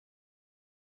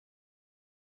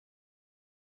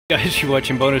Guys, you're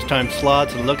watching Bonus Time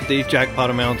Slots, and look at these jackpot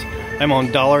amounts. I'm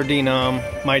on dollar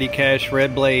denom, Mighty Cash,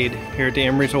 Red Blade here at the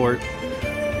M Resort.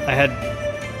 I had,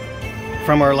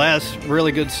 from our last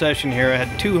really good session here, I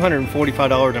had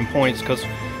 $245 in points because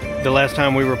the last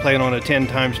time we were playing on a 10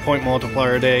 times point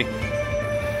multiplier a day.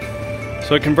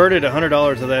 So I converted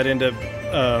 $100 of that into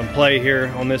play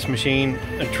here on this machine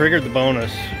and triggered the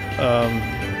bonus.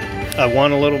 I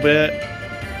won a little bit,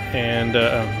 and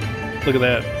look at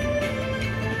that.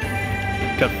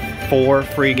 Got 4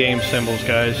 free game symbols,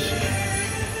 guys.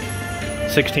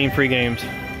 16 free games.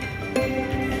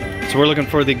 So we're looking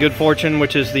for the good fortune,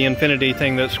 which is the infinity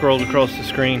thing that scrolls across the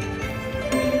screen.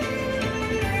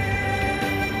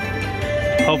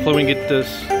 Hopefully we can get this.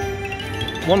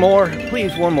 One more,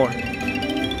 please, one more.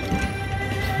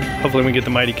 Hopefully we can get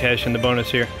the Mighty Cash in the bonus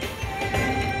here.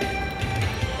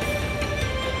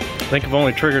 I think I've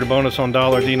only triggered a bonus on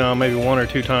dollar denom maybe 1 or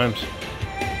 2 times.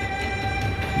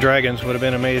 Dragons would have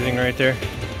been amazing right there.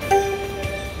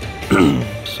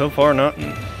 So far, not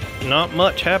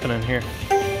much happening here.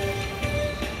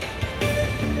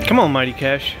 Come on, Mighty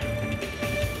Cash.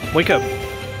 Wake up.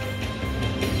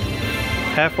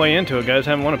 Halfway into it, guys,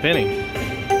 haven't won a penny.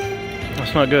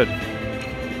 That's not good.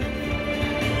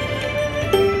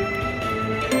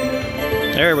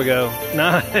 There we go.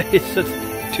 Nice. It's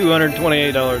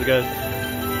 $228, guys.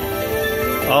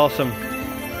 Awesome.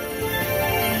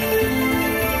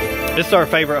 This is our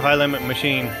favorite high limit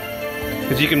machine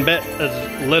because you can bet as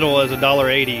little as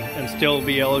 $1.80 and still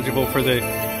be eligible for the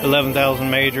 11,000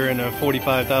 major and a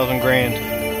 45,000 grand.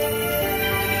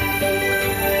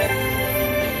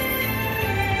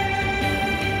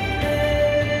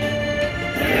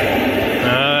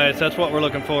 Nice, that's what we're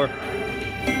looking for.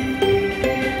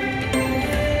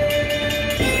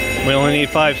 We only need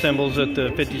 5 symbols at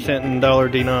the 50 cent and dollar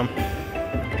denom.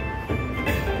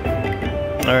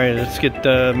 Alright, let's get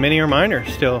mini or minor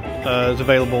still is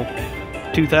available.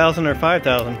 2,000 or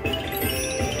 5,000.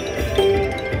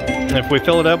 And if we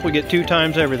fill it up, we get 2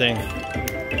 times everything,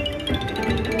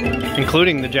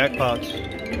 including the jackpots.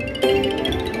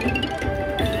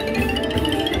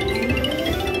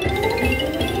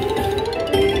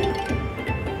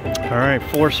 Alright,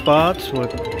 4 spots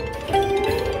with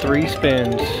 3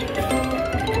 spins.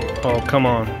 Oh, come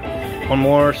on. One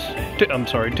more. I'm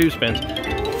sorry, 2 spins.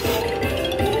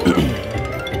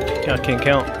 I can't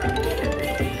count.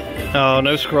 Oh,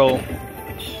 no scroll.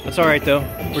 That's alright though.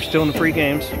 We're still in the free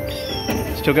games.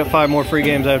 Still got 5 more free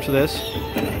games after this.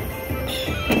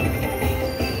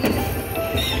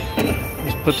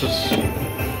 This puts us,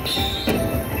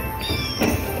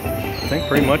 I think,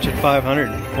 pretty much at 500.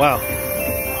 Wow.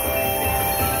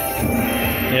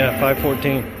 Yeah,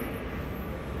 514.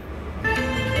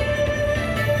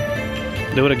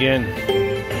 Do it again.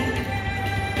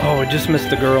 Oh, we just missed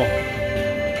the girl.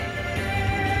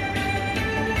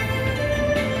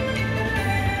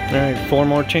 Alright, 4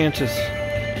 more chances.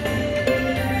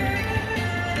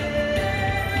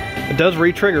 It does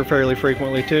re-trigger fairly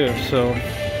frequently too, so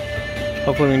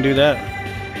hopefully we can do that.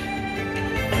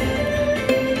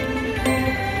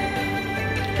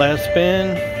 Last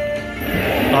spin.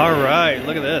 Alright,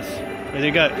 look at this. Either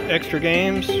you got extra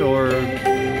games or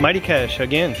Mighty Cash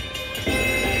again.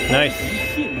 Nice.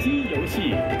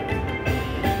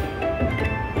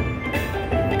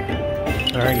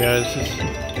 Alright guys, let's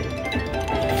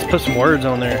put some words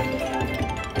on there.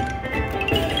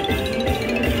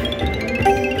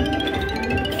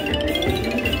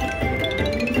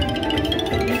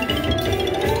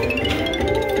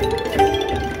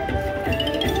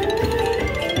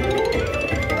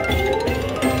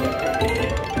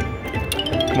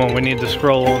 Come on, we need the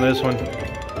scroll on this one.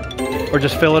 Or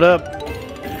just fill it up.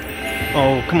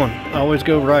 Oh, come on. I always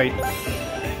go right.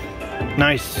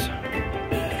 Nice.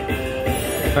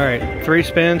 Alright, 3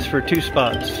 spins for 2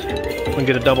 spots. We can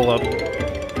get a double up.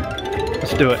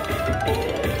 Let's do it.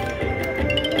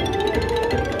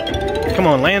 Come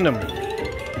on, land them.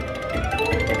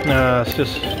 Nah, it's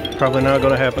just probably not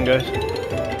going to happen, guys.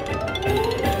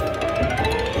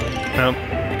 Nope.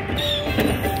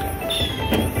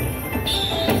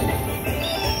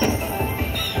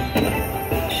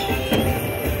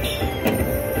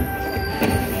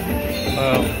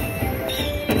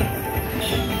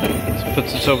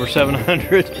 Puts us over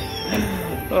 700.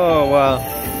 Oh wow,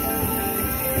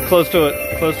 close to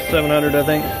it, close to 700 I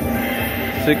think.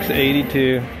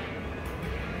 682.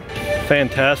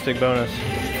 Fantastic bonus.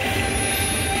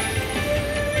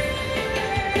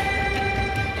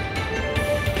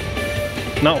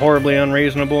 Not horribly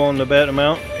unreasonable on the bet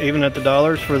amount, even at the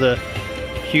dollars for the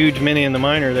huge mini and the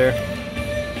minor there.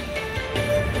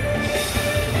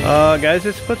 Guys,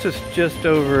 this puts us just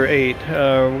over 8.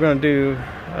 We're gonna do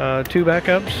 2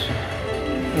 backups,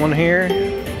 one here,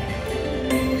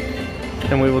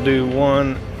 and we will do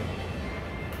one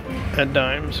at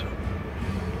dimes.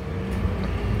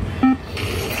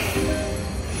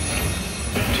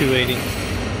 280.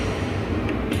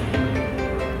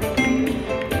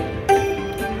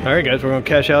 All right, guys, we're gonna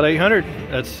cash out 800.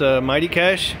 That's Mighty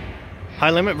Cash high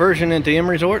limit version into M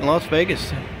Resort in Las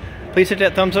Vegas. Please hit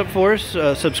that thumbs up for us.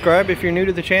 Subscribe if you're new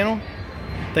to the channel.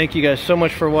 Thank you guys so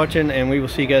much for watching, and we will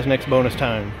see you guys next bonus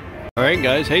time. All right,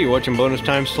 guys. Hey, you're watching Bonus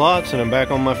Time Slots, and I'm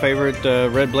back on my favorite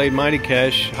Red Blade Mighty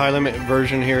Cash high limit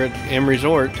version here at M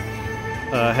Resort.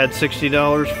 Had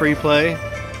 $60 free play.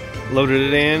 Loaded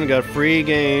it in. Got free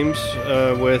games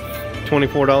with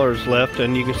 $24 left,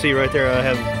 and you can see right there I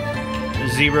have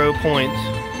 0 points.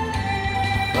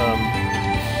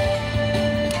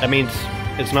 That means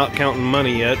it's not counting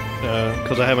money yet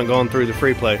because I haven't gone through the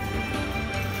free play.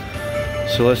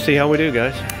 So let's see how we do,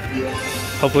 guys.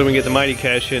 Hopefully we can get the Mighty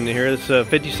Cash in here. It's a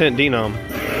 50-cent denom.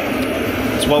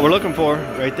 That's what we're looking for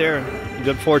right there.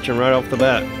 Good fortune right off the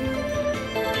bat.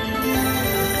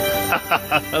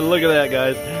 Look at that,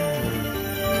 guys.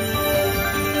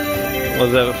 What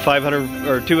was that, $500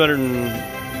 or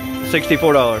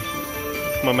 $264?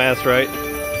 My math's right.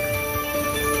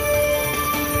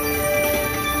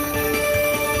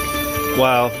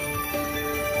 Wow.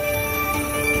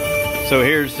 So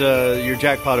here's your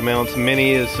jackpot amounts.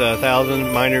 Mini is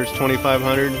 1,000, minor is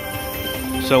 2,500,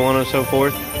 so on and so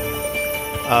forth.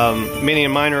 Mini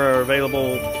and minor are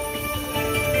available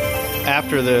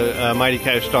after the Mighty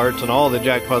Cash starts, and all the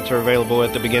jackpots are available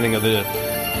at the beginning of the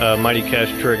Mighty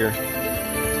Cash trigger.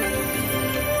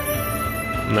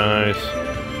 Nice.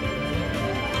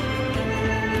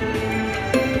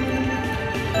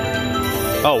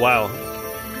 Oh, wow.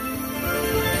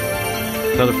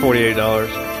 Another $48.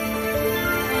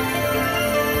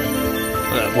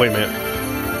 Wait a minute.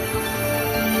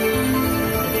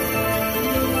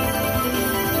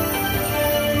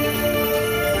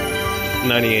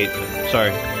 $98.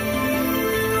 Sorry.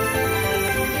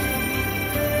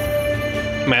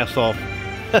 Math's off.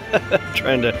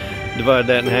 Trying to divide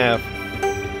that in half.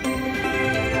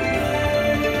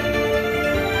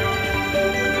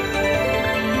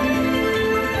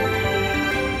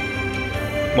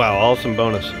 Wow, awesome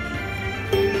bonus.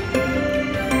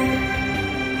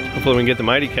 Hopefully we can get the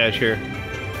Mighty Cash here.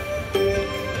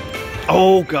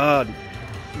 Oh God,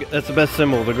 that's the best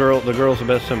symbol. The girl's the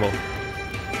best symbol.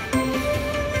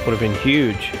 Would have been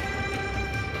huge.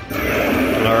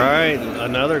 All right,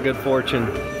 another good fortune.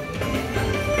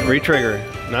 Retrigger,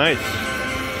 nice.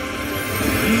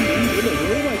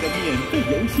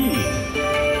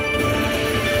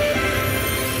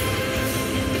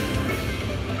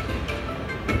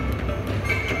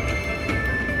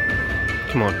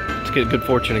 Come on, let's get good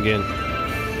fortune again.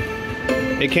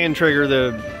 It can trigger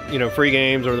the, free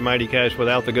games or the Mighty Cash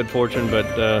without the good fortune, but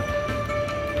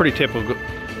pretty typical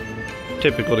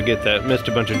to get that. Missed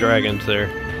a bunch of dragons there.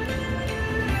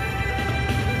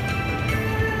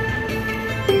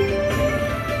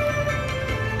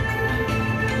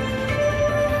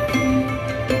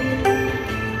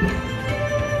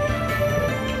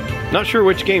 Not sure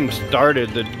which game started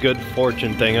the good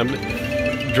fortune thing.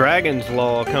 Dragon's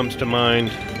Law comes to mind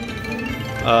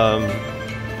on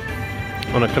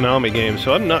a Konami game,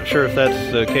 so I'm not sure if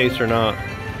that's the case or not.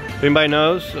 If anybody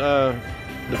knows the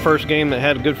first game that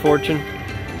had good fortune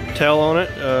tell on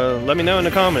it, let me know in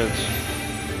the comments.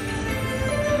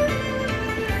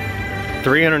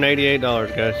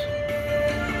 $388, guys.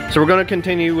 So we're going to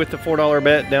continue with the $4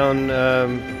 bet down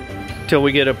till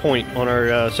we get a point on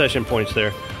our session points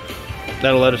there.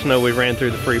 That'll let us know we ran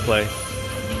through the free play.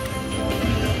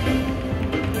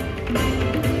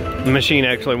 The machine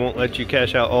actually won't let you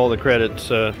cash out all the credits,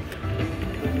 so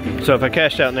if I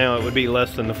cashed out now, it would be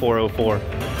less than the 404.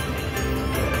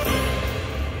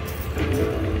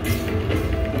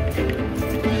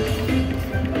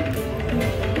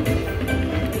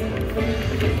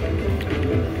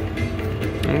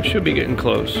 We should be getting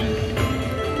close.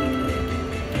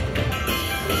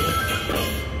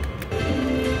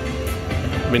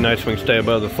 It'd be nice if we can stay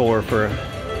above the 4 for a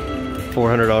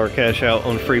 $400 cash out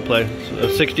on free play. A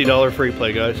 $60 free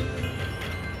play, guys.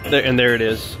 And there it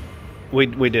is. We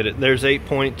did it. There's 8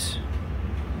 points.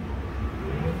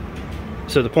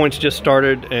 So the points just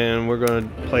started, and we're going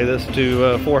to play this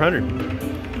to 400.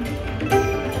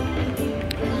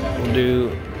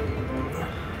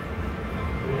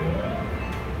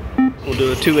 We'll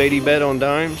do a 280 bet on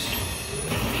dimes.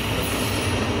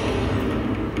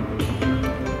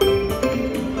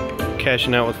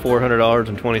 Cashing out with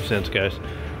 $400.20, guys.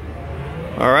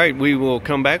 All right, we will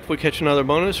come back if we catch another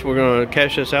bonus. We're going to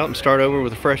cash this out and start over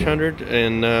with a fresh 100,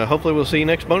 and hopefully we'll see you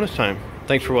next bonus time.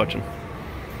 Thanks for watching.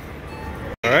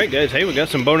 All right, guys. Hey, we got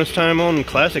some bonus time on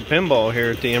classic pinball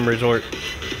here at the M Resort.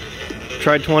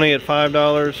 Tried 20 at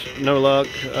 $5, no luck,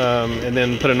 and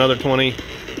then put another 20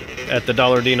 at the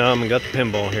 $1 denom and got the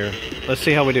pinball here. Let's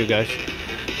see how we do, guys.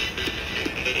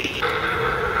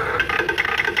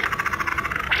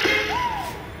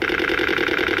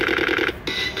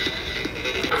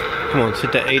 Come on, let's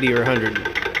hit that 80 or 100.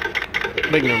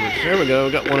 Big numbers. There we go.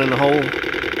 Got one in the hole.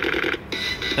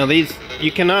 Now these,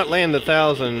 you cannot land the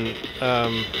 1,000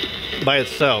 by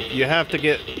itself. You have to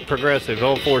get progressive,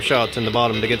 all 4 shots in the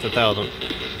bottom to get the 1,000.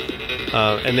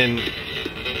 And then,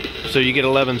 so you get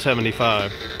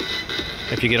 1175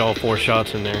 if you get all 4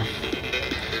 shots in there.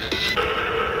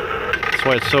 That's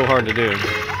why it's so hard to do.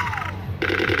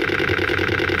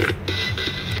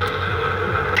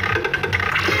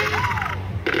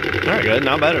 Alright guys,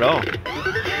 not bad at all.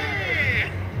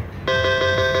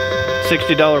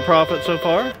 $60 profit so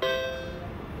far.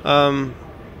 We're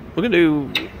gonna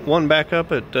do one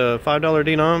backup at $5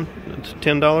 denom. It's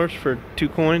 $10 for 2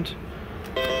 coins.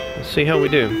 Let's see how we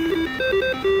do.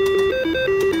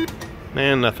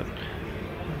 Man, nothing.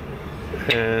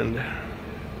 And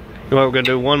well, we're gonna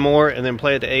do one more and then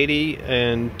play it to 80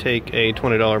 and take a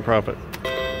 $20 profit.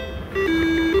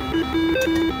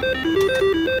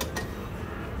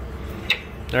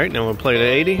 All right, now we'll play to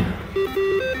 80.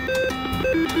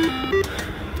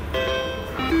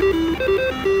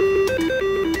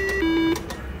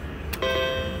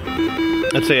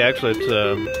 I'd say actually it's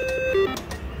a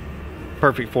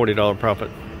perfect $40 profit.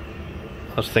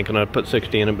 I was thinking I'd put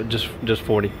 60 in it, but just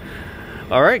 40.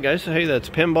 All right, guys. Hey, that's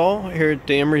pinball here at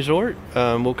the M Resort.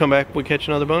 We'll come back if we catch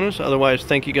another bonus. Otherwise,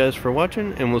 thank you guys for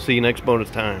watching, and we'll see you next bonus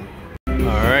time. All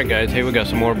right, guys. Hey, we got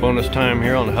some more bonus time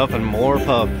here on Huff and more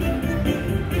Puff.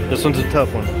 This one's a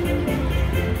tough one.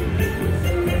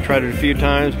 Tried it a few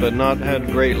times, but not had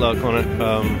great luck on it.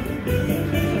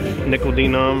 Nickel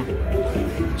denom.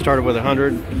 Started with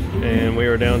 100, and we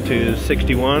are down to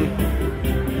 61.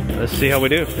 Let's see how we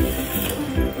do.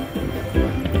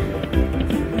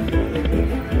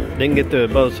 Didn't get the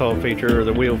buzzsaw feature or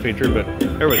the wheel feature, but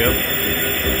there we go.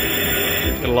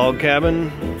 Got a log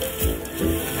cabin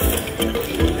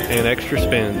and extra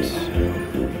spins.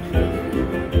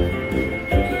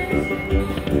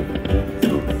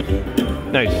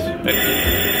 Nice.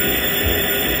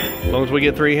 As long as we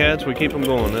get 3 hats, we keep them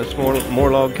going. That's more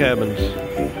log cabins.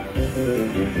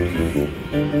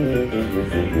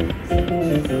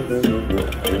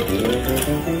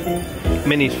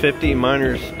 Minis 50,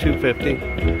 minors 250.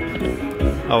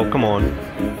 Oh, come on.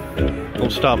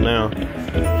 Don't stop now.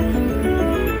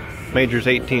 Majors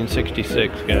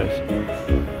 1866, guys.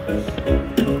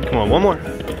 Come on, one more.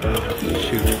 Oh,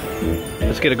 shoot.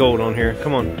 Let's get a gold on here.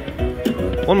 Come on.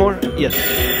 One more. Yes.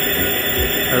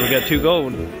 All right, we got 2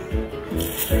 gold.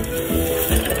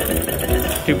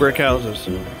 2 brick houses.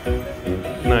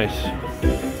 Nice.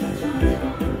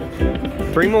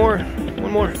 3 more.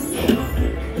 1 more.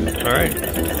 All right.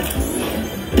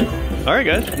 All right,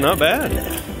 guys. Not bad.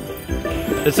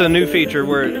 It's a new feature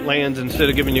where it lands, instead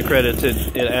of giving you credits,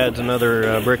 it adds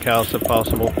another brick house if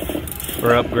possible,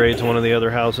 or upgrades one of the other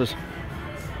houses.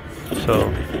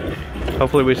 So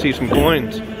hopefully we see some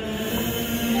coins.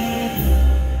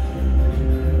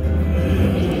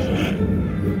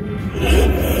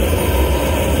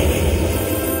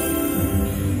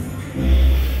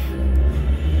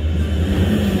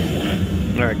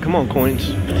 All right, come on, coins.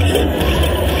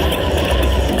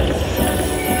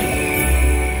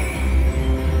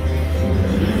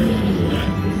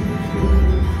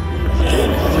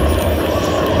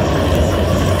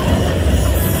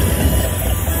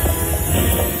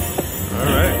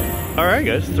 All right,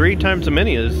 guys. 3 times the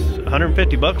mini is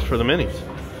 150 bucks for the minis.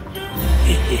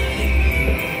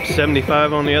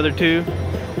 75 on the other 2.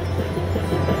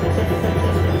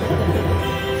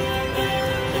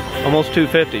 Almost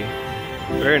 250.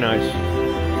 Very nice.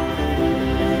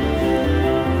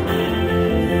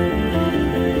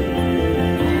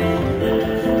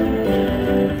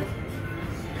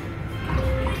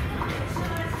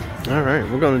 All right,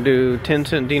 we're going to do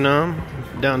 10-cent denom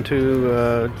down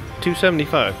to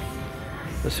 275.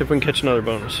 Let's see if we can catch another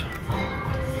bonus.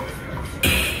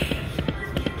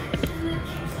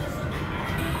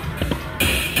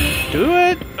 Do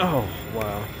it! Oh,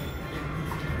 wow.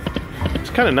 It's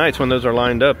kind of nice when those are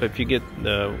lined up. If you get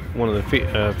one of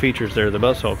the features there, the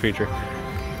buzzsaw feature,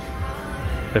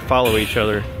 they follow each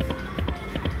other.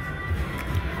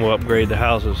 We'll upgrade the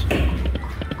houses.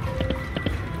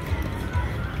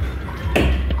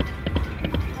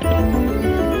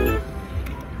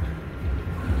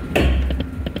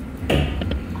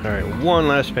 Alright, one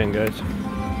last spin, guys.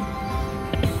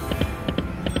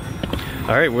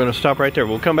 Alright, we're going to stop right there.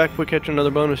 We'll come back if we catch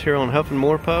another bonus here on Huff and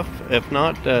More Puff. If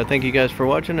not, thank you guys for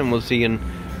watching, and we'll see you in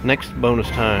next bonus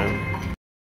time.